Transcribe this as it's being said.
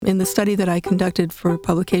In the study that I conducted for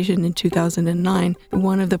publication in 2009,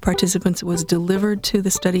 one of the participants was delivered to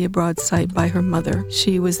the study abroad site by her mother.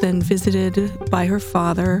 She was then visited by her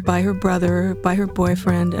father, by her brother, by her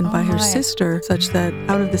boyfriend, and by her sister, such that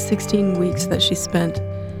out of the 16 weeks that she spent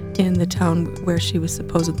in the town where she was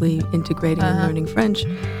supposedly integrating and learning French,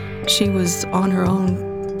 she was on her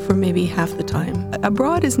own for maybe half the time.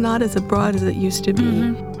 Abroad is not as abroad as it used to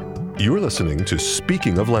be. You're listening to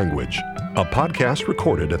Speaking of Language, a podcast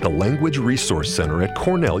recorded at the Language Resource Center at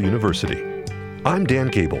Cornell University. I'm Dan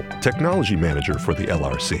Gable, Technology Manager for the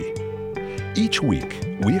LRC. Each week,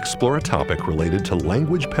 we explore a topic related to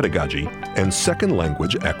language pedagogy and second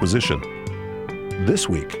language acquisition. This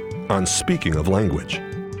week, on Speaking of Language,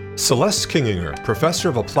 Celeste Kinginger, Professor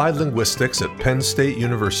of Applied Linguistics at Penn State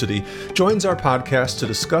University, joins our podcast to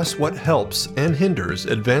discuss what helps and hinders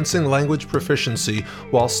advancing language proficiency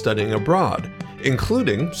while studying abroad,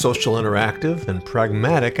 including social interactive and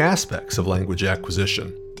pragmatic aspects of language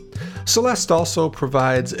acquisition. Celeste also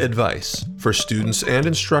provides advice for students and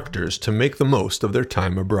instructors to make the most of their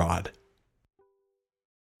time abroad.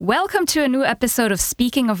 Welcome to a new episode of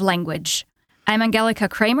Speaking of Language. I'm Angelica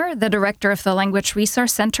Kramer, the Director of the Language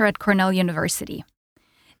Resource Center at Cornell University.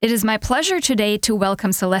 It is my pleasure today to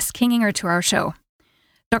welcome Celeste Kinginger to our show.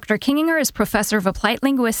 Dr. Kinginger is Professor of Applied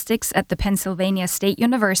Linguistics at the Pennsylvania State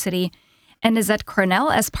University and is at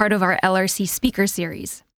Cornell as part of our LRC Speaker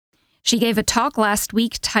Series. She gave a talk last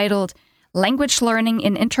week titled Language Learning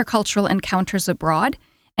in Intercultural Encounters Abroad,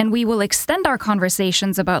 and we will extend our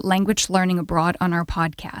conversations about language learning abroad on our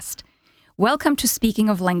podcast. Welcome to Speaking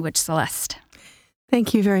of Language, Celeste.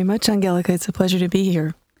 Thank you very much, Angelica. It's a pleasure to be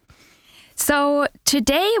here. So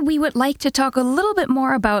today we would like to talk a little bit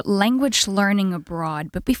more about language learning abroad.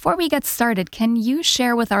 But before we get started, can you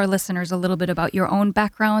share with our listeners a little bit about your own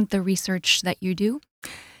background, the research that you do?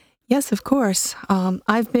 Yes, of course.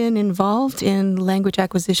 I've been involved in language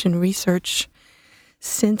acquisition research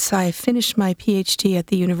since I finished my PhD at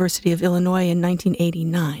the University of Illinois in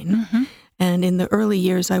 1989. Mm-hmm. And in the early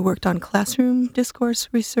years, I worked on classroom discourse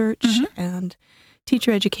research and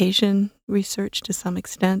teacher education research to some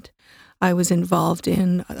extent. I was involved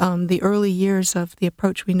in the early years of the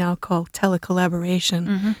approach we now call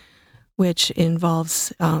telecollaboration, which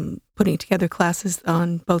involves putting together classes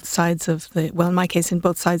on both sides of in my case, in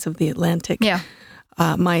both sides of the Atlantic. Yeah.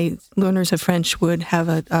 My learners of French would have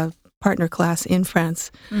a partner class in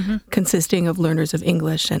France consisting of learners of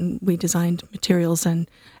English, and we designed materials and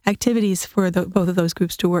activities for both of those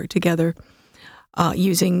groups to work together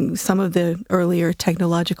using some of the earlier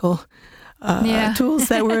technological tools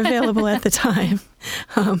that were available at the time.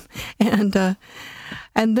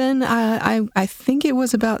 And then I think it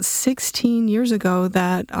was about 16 years ago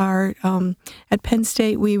that at Penn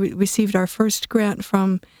State we received our first grant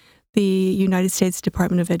from the United States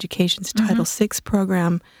Department of Education's Title VI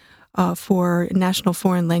program for National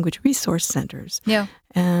Foreign Language Resource Centers. Yeah.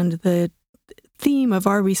 And the theme of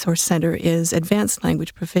our resource center is advanced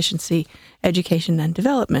language proficiency, education, and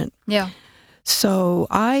development. Yeah. So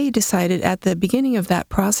I decided at the beginning of that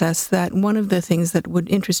process that one of the things that would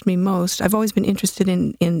interest me most, I've always been interested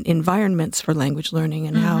in environments for language learning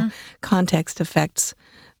and how context affects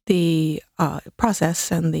the process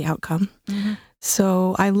and the outcome.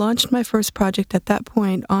 So I launched my first project at that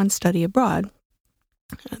point on study abroad.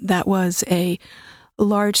 That was a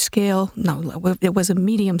it was a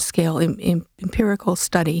medium-scale empirical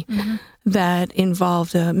study that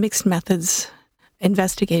involved a mixed methods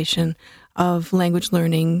investigation of language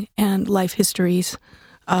learning and life histories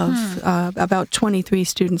of about 23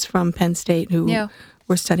 students from Penn State who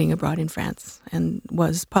were studying abroad in France, and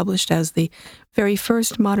was published as the very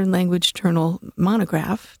first modern language journal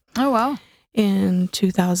monograph in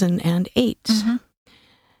 2008.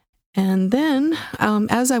 And then,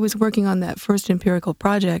 as I was working on that first empirical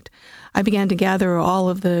project, I began to gather all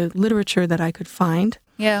of the literature that I could find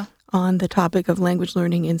on the topic of language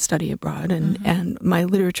learning in study abroad. And my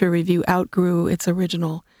literature review outgrew its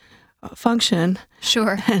original function.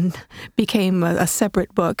 Sure. And became a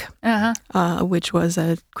separate book, which was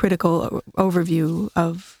a critical overview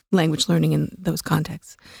of language learning in those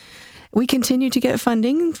contexts. We continued to get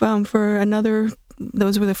funding for another.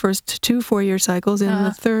 Those were the first 2 4-year cycles. In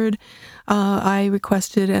the third, I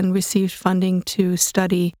requested and received funding to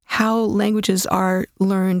study how languages are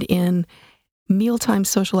learned in mealtime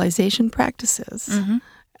socialization practices. In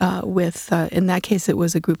that case, it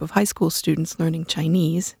was a group of high school students learning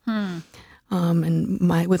Chinese. And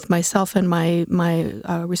with myself and my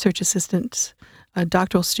research assistant,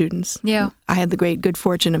 doctoral students. Yeah. I had the great good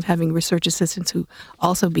fortune of having research assistants who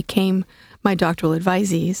also became my doctoral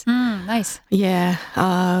advisees. Nice. Yeah,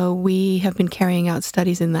 we have been carrying out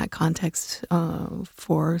studies in that context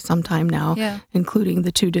for some time now, including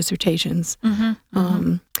the 2 dissertations.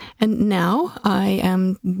 And now I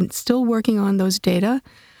am still working on those data.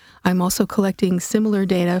 I'm also collecting similar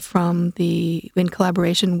data in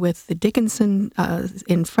collaboration with the Dickinson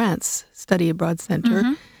in France Study Abroad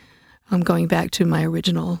Center. I'm going back to my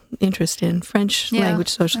original interest in French language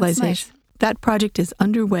socialization. Nice. That project is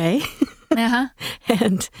underway.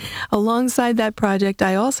 And alongside that project,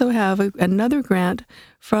 I also have another grant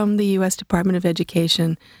from the U.S. Department of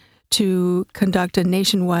Education to conduct a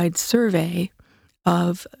nationwide survey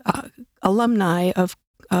of alumni of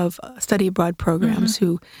study abroad programs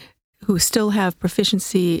who still have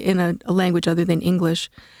proficiency in a language other than English,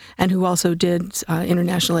 and who also did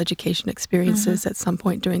international education experiences at some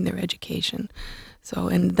point during their education. So,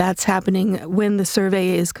 and that's happening when the survey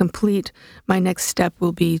is complete. My next step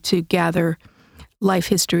will be to gather life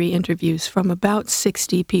history interviews from about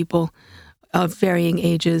 60 people of varying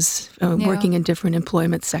ages, working in different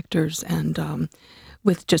employment sectors, and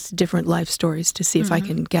with just different life stories to see if I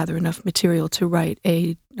can gather enough material to write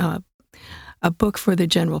a book for the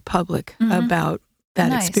general public about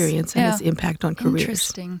that experience and its impact on careers.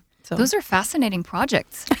 Interesting. So. Those are fascinating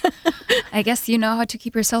projects. I guess you know how to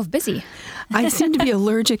keep yourself busy. I seem to be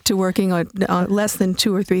allergic to working on less than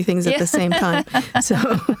 2 or 3 things at the same time. So,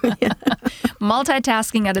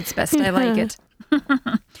 multitasking at its best. I like it.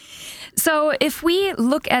 So if we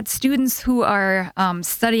look at students who are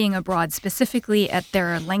studying abroad, specifically at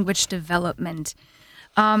their language development,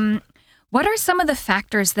 what are some of the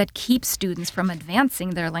factors that keep students from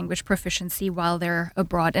advancing their language proficiency while they're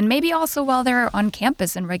abroad, and maybe also while they're on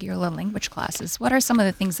campus in regular language classes? What are some of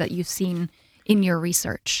the things that you've seen in your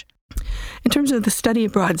research? In terms of the study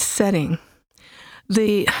abroad setting,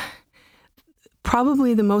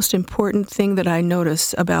 probably the most important thing that I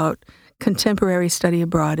notice about contemporary study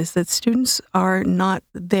abroad is that students are not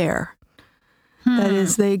there. That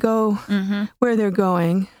is, they go where they're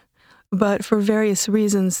going, but for various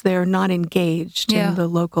reasons, they're not engaged in the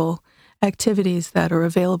local activities that are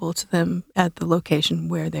available to them at the location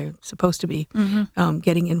where they're supposed to be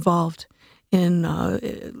getting involved in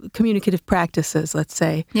communicative practices, let's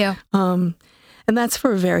say. And that's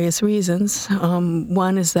for various reasons.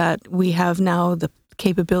 One is that we have now the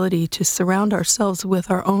capability to surround ourselves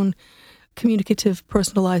with our own communicative,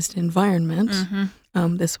 personalized environment.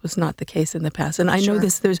 This was not the case in the past. And I know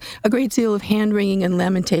there's a great deal of hand-wringing and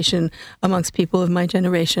lamentation amongst people of my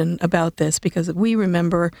generation about this, because I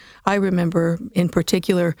remember in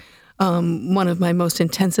particular, one of my most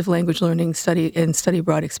intensive language learning study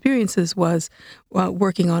abroad experiences was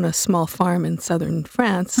working on a small farm in southern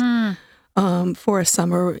France for a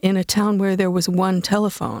summer in a town where there was one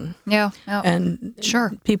telephone. And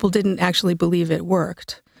people didn't actually believe it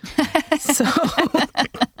worked. So...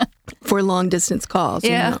 for long-distance calls.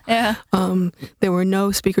 There were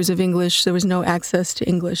no speakers of English. There was no access to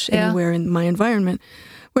English anywhere in my environment.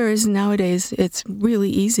 Whereas nowadays, it's really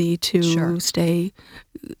easy to stay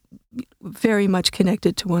very much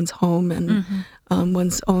connected to one's home and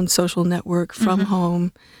one's own social network from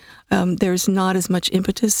home. There's not as much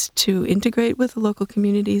impetus to integrate with the local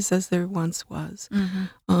communities as there once was.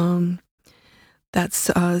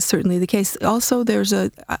 That's certainly the case. Also, there's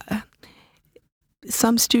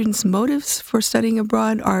some students' motives for studying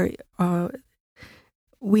abroad are,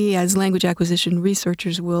 we as language acquisition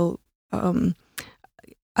researchers will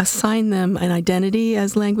assign them an identity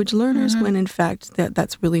as language learners when in fact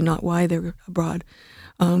that's really not why they're abroad.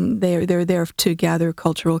 They're there to gather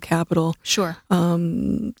cultural capital,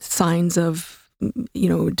 signs of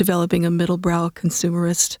developing a middle-brow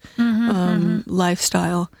consumerist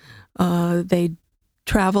lifestyle. They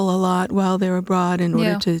travel a lot while they're abroad in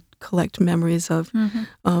order to collect memories of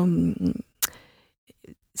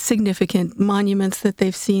significant monuments that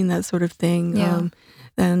they've seen, that sort of thing.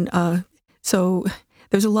 So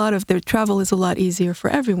their travel is a lot easier for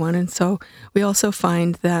everyone. And so we also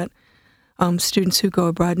find that students who go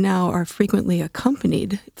abroad now are frequently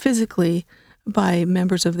accompanied physically by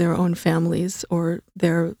members of their own families or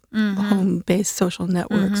their home-based social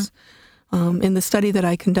networks. In the study that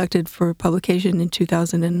I conducted for publication in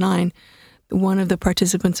 2009, one of the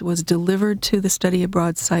participants was delivered to the study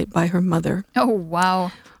abroad site by her mother. Oh,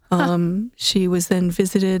 wow. She was then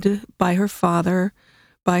visited by her father,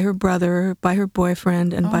 by her brother, by her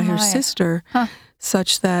boyfriend, and by her sister,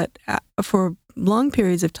 such that for long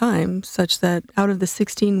periods of time, such that out of the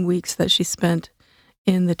 16 weeks that she spent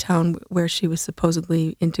in the town where she was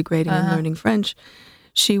supposedly integrating and learning French,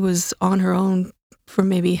 she was on her own for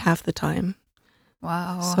maybe half the time.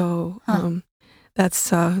 Wow. So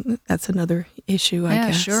that's another issue, I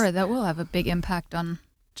guess. Yeah, sure. That will have a big impact on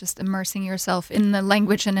just immersing yourself in the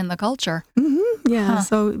language and in the culture. Mm-hmm. Yeah,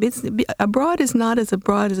 so abroad is not as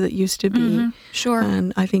abroad as it used to be. Mm-hmm. Sure.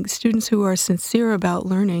 And I think students who are sincere about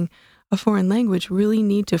learning a foreign language really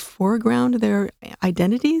need to foreground their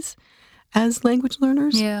identities as language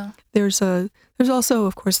learners. Yeah. There's also,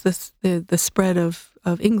 of course, the spread of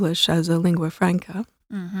English as a lingua franca,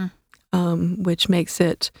 which makes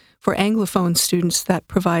it, for Anglophone students, that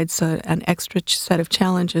provides an extra set of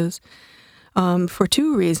challenges for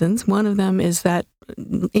two reasons. One of them is that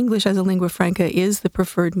English as a lingua franca is the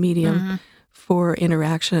preferred medium for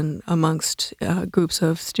interaction amongst groups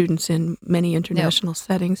of students in many international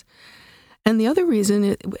settings. And the other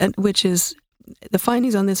reason, which is the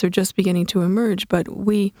findings on this are just beginning to emerge, but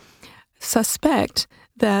we suspect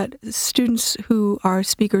that students who are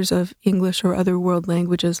speakers of English or other world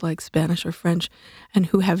languages like Spanish or French and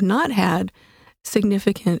who have not had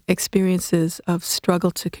significant experiences of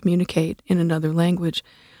struggle to communicate in another language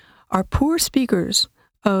are poor speakers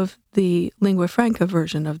of the lingua franca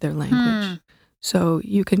version of their language. So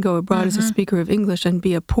you can go abroad as a speaker of English and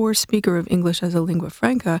be a poor speaker of English as a lingua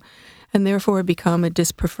franca and therefore become a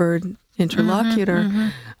dispreferred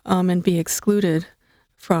interlocutor and be excluded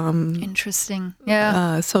from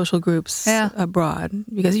social groups abroad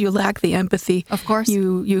because you lack the empathy. Of course,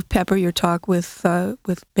 you pepper your talk with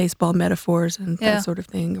baseball metaphors and that sort of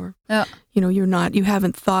thing, or you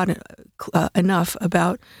haven't thought enough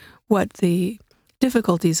about what the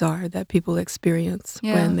difficulties are that people experience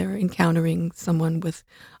when they're encountering someone with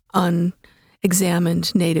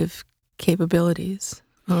unexamined native capabilities.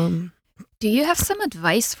 Do you have some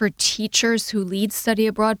advice for teachers who lead study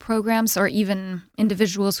abroad programs or even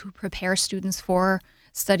individuals who prepare students for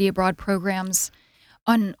study abroad programs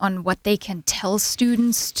on what they can tell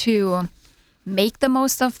students to make the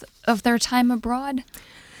most of their time abroad?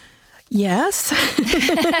 Yes.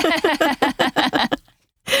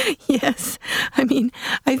 Yes. I mean,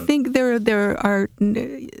 I think there are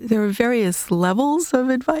various levels of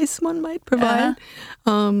advice one might provide.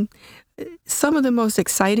 Some of the most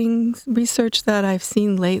exciting research that I've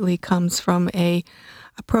seen lately comes from a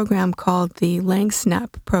program called the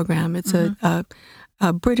LangSnap program. It's a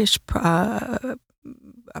British project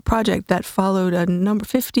that followed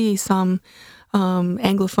 50-some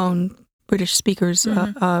Anglophone British speakers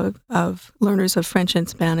of learners of French and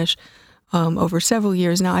Spanish over several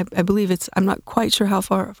years. Now, I believe I'm not quite sure how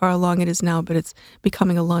far along it is now, but it's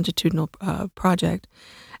becoming a longitudinal project.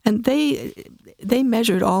 And they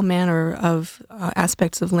measured all manner of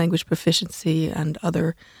aspects of language proficiency and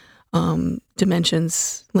other learning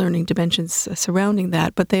dimensions surrounding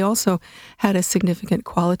that. But they also had a significant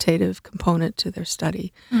qualitative component to their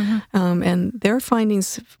study. And their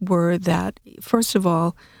findings were that, first of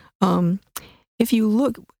all, if you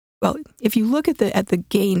look at the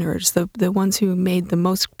gainers, the ones who made the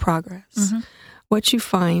most progress, what you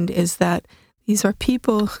find is that these are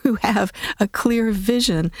people who have a clear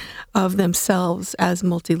vision of themselves as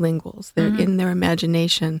multilinguals. They're in their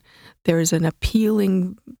imagination. There's an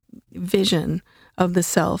appealing vision of the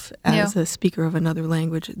self as a speaker of another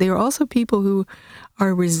language. They are also people who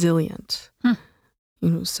are resilient.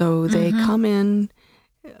 So they come in.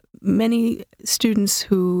 Many students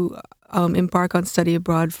who embark on study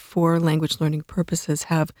abroad for language learning purposes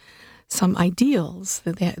have some ideals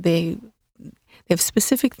that they have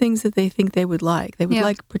specific things that they think they would like. They would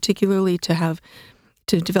like particularly to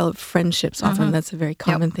develop friendships. Often that's a very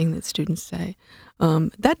common thing that students say.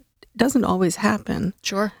 That doesn't always happen.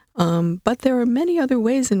 Sure. But there are many other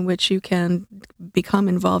ways in which you can become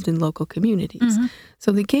involved in local communities.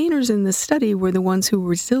 So the gainers in this study were the ones who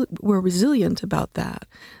were resilient about that.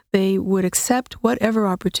 They would accept whatever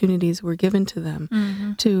opportunities were given to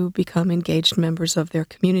them to become engaged members of their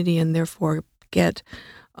community and therefore get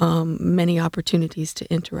many opportunities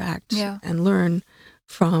to interact and learn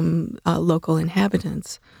from local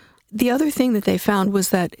inhabitants. The other thing that they found was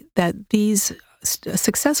that these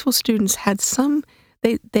successful students had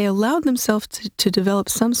they allowed themselves to develop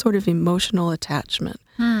some sort of emotional attachment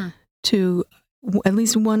to at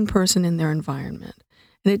least one person in their environment.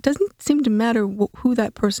 And it doesn't seem to matter who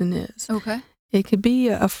that person is. Okay. It could be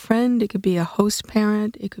a friend, it could be a host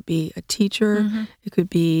parent, it could be a teacher, it could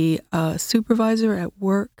be a supervisor at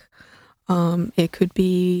work, it could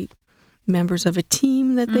be members of a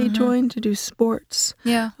team that they joined to do sports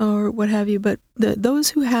or what have you. But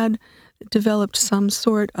those who had developed some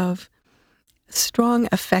sort of strong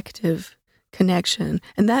affective connection,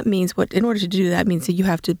 and that means in order to do that means that you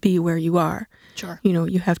have to be where you are. Sure.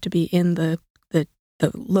 You have to be in the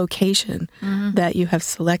location that you have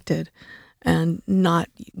selected and not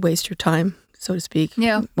waste your time so to speak,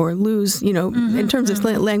 Yeah. or lose, in terms of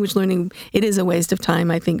language learning, it is a waste of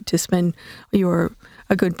time, I think, to spend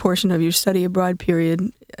a good portion of your study abroad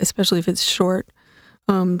period, especially if it's short,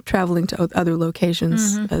 traveling to other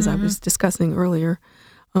locations, as I was discussing earlier.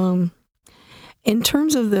 In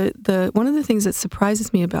terms of the one of the things that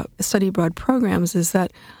surprises me about study abroad programs is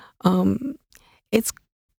that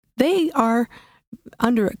they are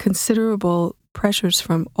under considerable pressures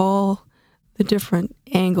from all the different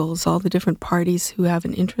angles, all the different parties who have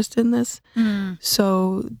an interest in this.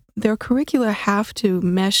 So their curricula have to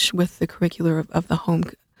mesh with the curricula of the home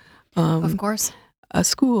Of course.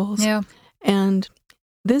 Schools. Yeah. And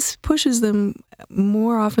this pushes them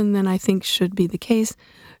more often than I think should be the case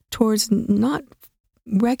towards not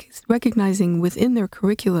recognizing within their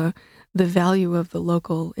curricula the value of the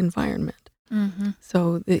local environment.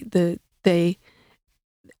 So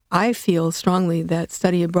I feel strongly that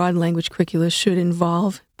study abroad language curricula should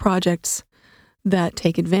involve projects that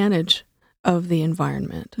take advantage of the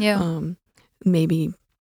environment. Yeah. Maybe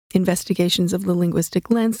investigations of the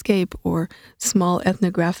linguistic landscape or small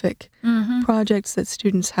ethnographic projects that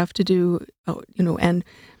students have to do, and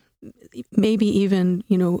maybe even,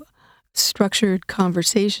 structured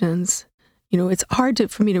conversations. It's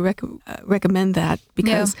hard for me to recommend that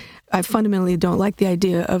because I fundamentally don't like the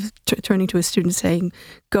idea of turning to a student saying,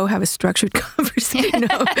 go have a structured conversation.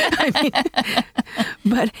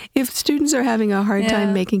 But if students are having a hard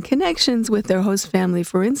time making connections with their host family,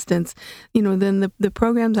 for instance, then the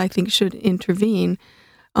programs, I think, should intervene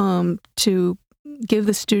to give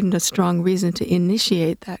the student a strong reason to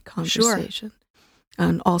initiate that conversation. Sure.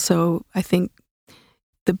 And also, I think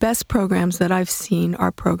the best programs that I've seen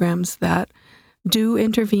are programs that do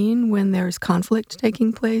intervene when there's conflict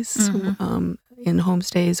taking place in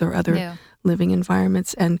homestays or other living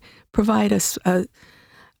environments, and provide a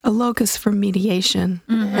locus for mediation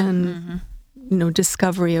and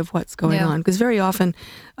discovery of what's going on. Because very often,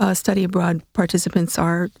 study abroad participants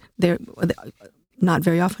are there. Not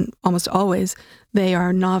very often, almost always, they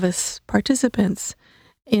are novice participants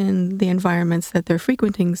in the environments that they're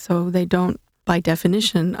frequenting, so they don't, by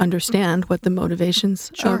definition, understand what the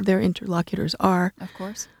motivations of their interlocutors are. Of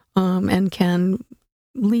course. And can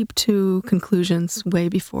leap to conclusions way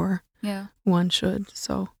before one should.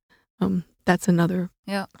 So that's another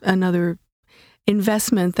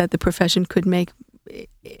investment that the profession could make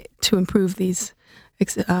to improve these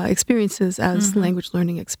experiences as language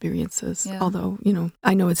learning experiences. Yeah. Although,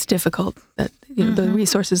 I know it's difficult that the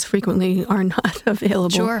resources frequently are not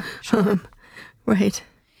available. Sure. Right.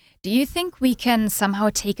 Do you think we can somehow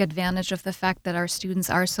take advantage of the fact that our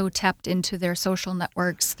students are so tapped into their social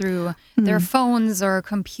networks through their phones or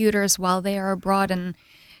computers while they are abroad, and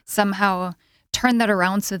somehow turn that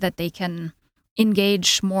around so that they can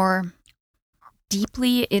engage more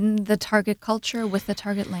deeply in the target culture with the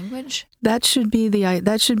target language? That should be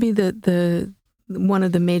the one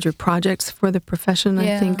of the major projects for the profession,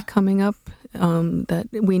 I think, coming up, that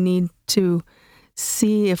we need to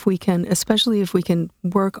see if we can, especially if we can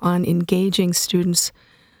work on engaging students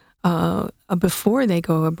before they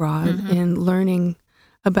go abroad in learning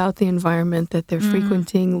about the environment that they're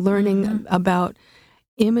frequenting, learning about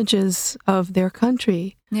images of their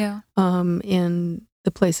country in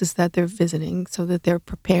the places that they're visiting, so that they're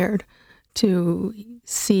prepared to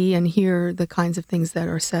see and hear the kinds of things that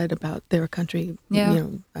are said about their country,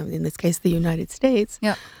 in this case, the United States.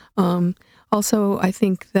 Also, I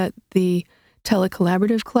think that the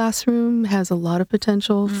telecollaborative classroom has a lot of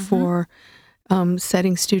potential for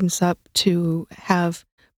setting students up to have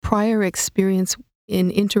prior experience in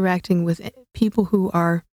interacting with people who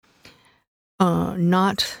are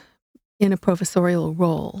not in a professorial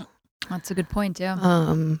role. That's a good point,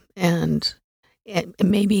 and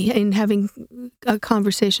maybe in having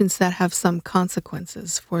conversations that have some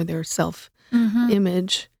consequences for their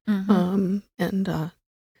self-image,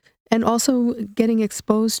 and also getting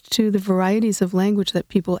exposed to the varieties of language that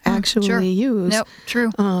people actually use. Nope,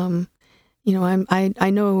 true. I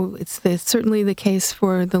know it's certainly the case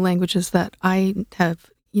for the languages that I have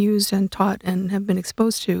used and taught and have been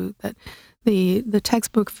exposed to, that the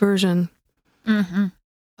textbook version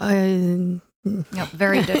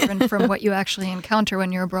very different from what you actually encounter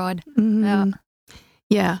when you're abroad.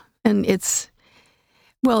 Yeah, and it's,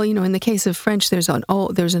 well, in the case of French, there's a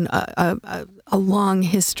long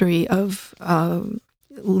history of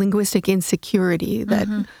linguistic insecurity that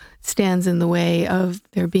stands in the way of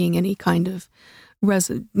there being any kind of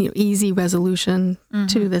easy resolution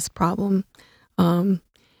to this problem,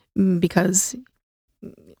 because,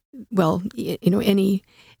 well, any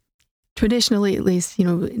traditionally, at least,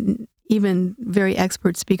 even very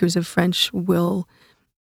expert speakers of French will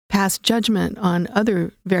pass judgment on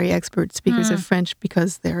other very expert speakers of French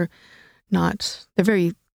because they're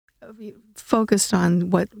very focused on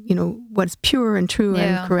what's pure and true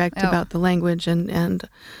and correct about the language, and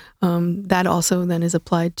that also then is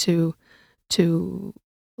applied to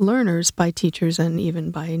learners by teachers and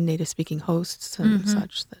even by native speaking hosts and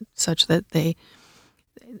such that they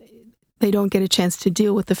don't get a chance to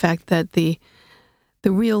deal with the fact that the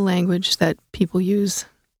real language that people use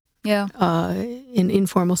in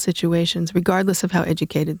informal situations, regardless of how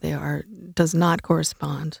educated they are, does not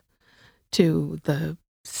correspond to the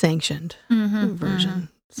sanctioned version.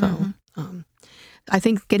 So I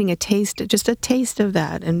think getting just a taste of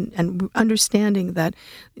that and understanding that,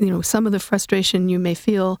 some of the frustration you may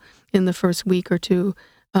feel in the first week or two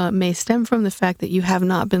may stem from the fact that you have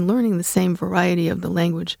not been learning the same variety of the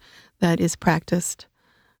language that is practiced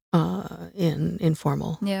in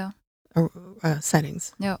informal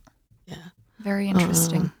settings. Yeah. Yeah. Very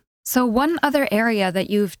interesting. So one other area that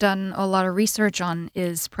you've done a lot of research on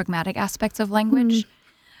is pragmatic aspects of language.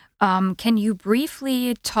 Can you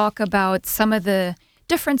briefly talk about some of the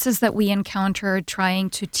differences that we encountered trying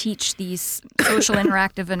to teach these social,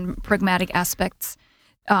 interactive, and pragmatic aspects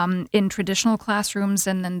in traditional classrooms,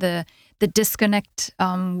 and then the disconnect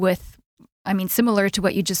similar to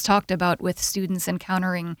what you just talked about with students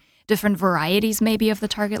encountering different varieties maybe of the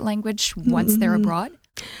target language once they're abroad?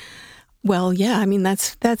 Well, yeah,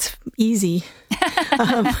 that's easy.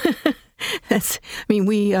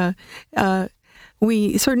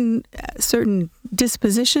 We certain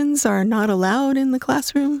dispositions are not allowed in the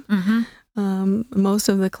classroom. Most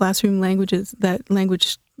of the classroom language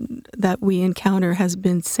that we encounter has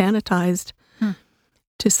been sanitized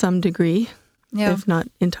to some degree, if not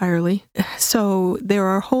entirely. So there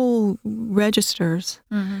are whole registers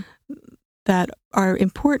that are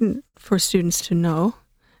important for students to know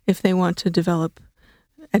if they want to develop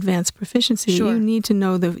advanced proficiency. Sure. You need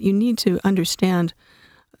to understand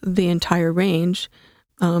the entire range.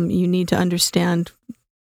 You need to understand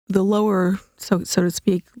the lower, so to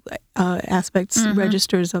speak, aspects,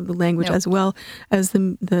 registers of the language, as well as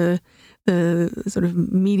the sort of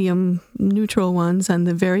medium neutral ones and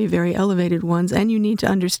the very, very elevated ones. And you need to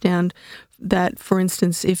understand that, for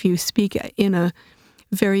instance, if you speak in a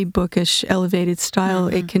very bookish, elevated style,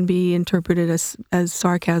 it can be interpreted as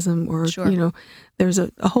sarcasm, or there's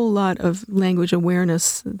a whole lot of language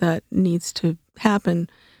awareness that needs to happen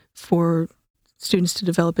for students to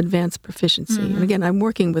develop advanced proficiency. And again, I'm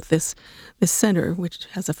working with this center, which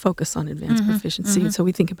has a focus on advanced proficiency, so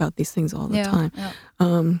we think about these things all the time. Yeah.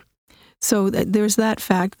 So there's that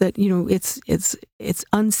fact that it's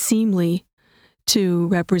unseemly to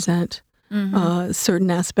represent certain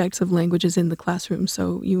aspects of languages in the classroom.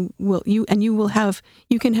 So you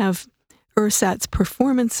can have ersatz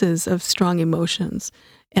performances of strong emotions,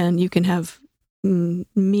 and you can have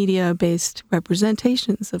media-based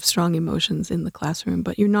representations of strong emotions in the classroom,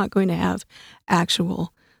 but you're not going to have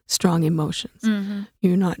actual strong emotions.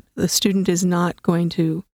 The student is not going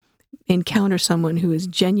to encounter someone who is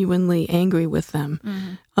genuinely angry with them,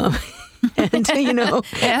 and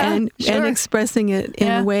expressing it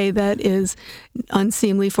in a way that is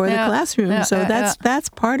unseemly for the classroom. So that's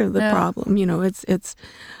part of the problem.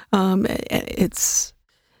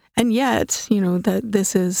 And yet,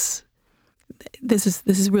 that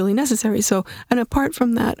this is really necessary. So, and apart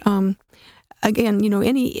from that, again,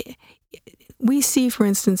 we see, for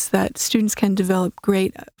instance, that students can develop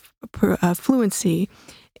great fluency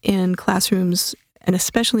in classrooms, and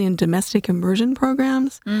especially in domestic immersion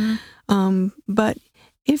programs. But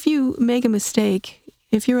if you make a mistake,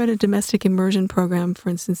 if you're at a domestic immersion program, for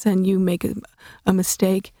instance, and you make a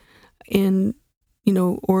mistake in,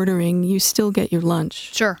 ordering, you still get your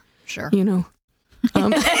lunch. Sure.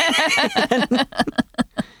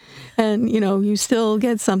 And you still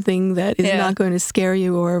get something that is not going to scare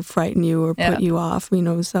you or frighten you or put you off.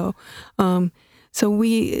 So the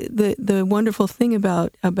wonderful thing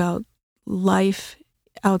about life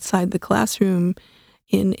outside the classroom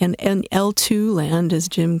in L2 land, as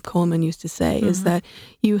Jim Coleman used to say, is that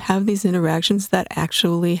you have these interactions that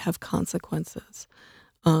actually have consequences,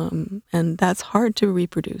 and that's hard to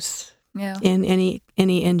reproduce in any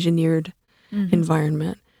engineered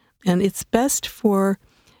environment. And it's best for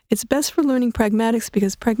learning pragmatics,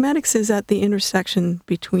 because pragmatics is at the intersection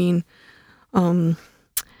between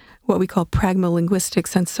what we call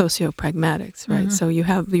pragmalinguistics and sociopragmatics, right? So you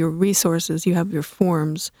have your resources, you have your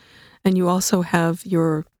forms, and you also have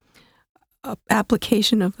your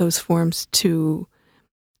application of those forms to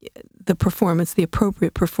the performance, the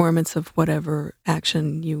appropriate performance of whatever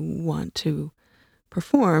action you want to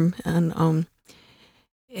perform. And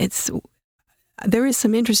there is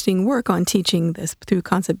some interesting work on teaching this through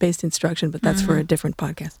concept-based instruction, but that's for a different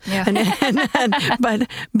podcast. Yeah.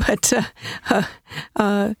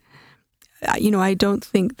 I don't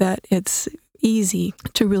think that it's easy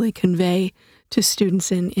to really convey to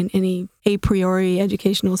students in any a priori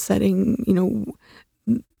educational setting,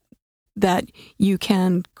 that you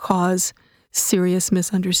can cause serious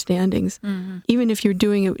misunderstandings. Even if you're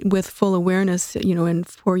doing it with full awareness, and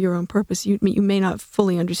for your own purpose, you may not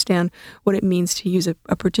fully understand what it means to use a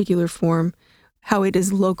particular form, how it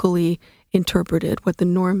is locally interpreted, what the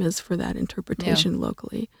norm is for that interpretation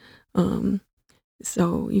locally.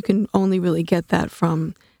 So you can only really get that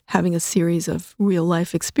from having a series of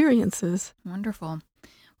real-life experiences. Wonderful.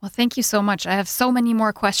 Well, thank you so much. I have so many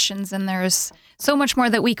more questions, and there's so much more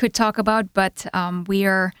that we could talk about, but we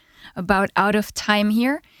are about out of time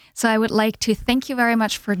here. So I would like to thank you very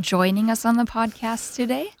much for joining us on the podcast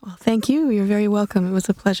today. Well, thank you. You're very welcome. It was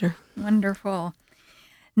a pleasure. Wonderful.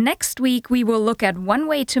 Next week, we will look at one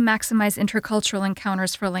way to maximize intercultural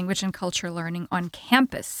encounters for language and culture learning on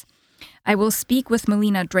campus. I will speak with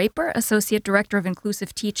Melina Draper, Associate Director of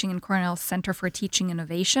Inclusive Teaching in Cornell's Center for Teaching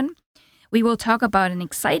Innovation. We will talk about an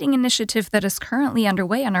exciting initiative that is currently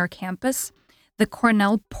underway on our campus, the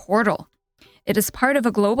Cornell Portal. It is part of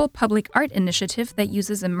a global public art initiative that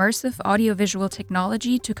uses immersive audiovisual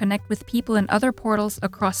technology to connect with people in other portals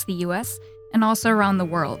across the U.S. and also around the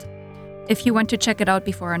world. If you want to check it out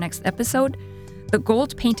before our next episode, the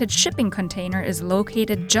gold-painted shipping container is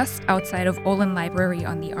located just outside of Olin Library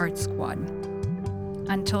on the Art Squad.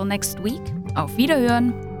 Until next week, auf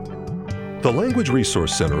Wiederhören! The Language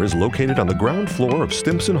Resource Center is located on the ground floor of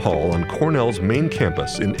Stimson Hall on Cornell's main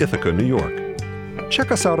campus in Ithaca, New York.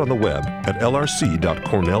 Check us out on the web at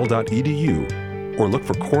lrc.cornell.edu or look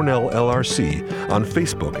for Cornell LRC on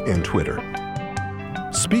Facebook and Twitter.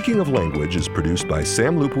 Speaking of Language is produced by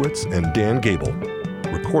Sam Lupowitz and Dan Gable.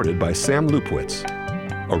 Recorded by Sam Lupowitz.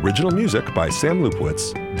 Original music by Sam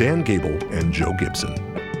Lupowitz, Dan Gable, and Joe Gibson.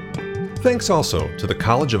 Thanks also to the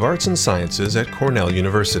College of Arts and Sciences at Cornell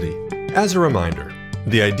University. As a reminder,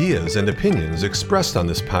 the ideas and opinions expressed on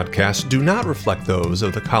this podcast do not reflect those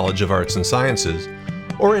of the College of Arts and Sciences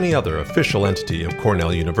or any other official entity of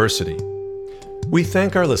Cornell University. We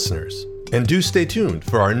thank our listeners, and do stay tuned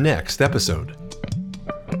for our next episode.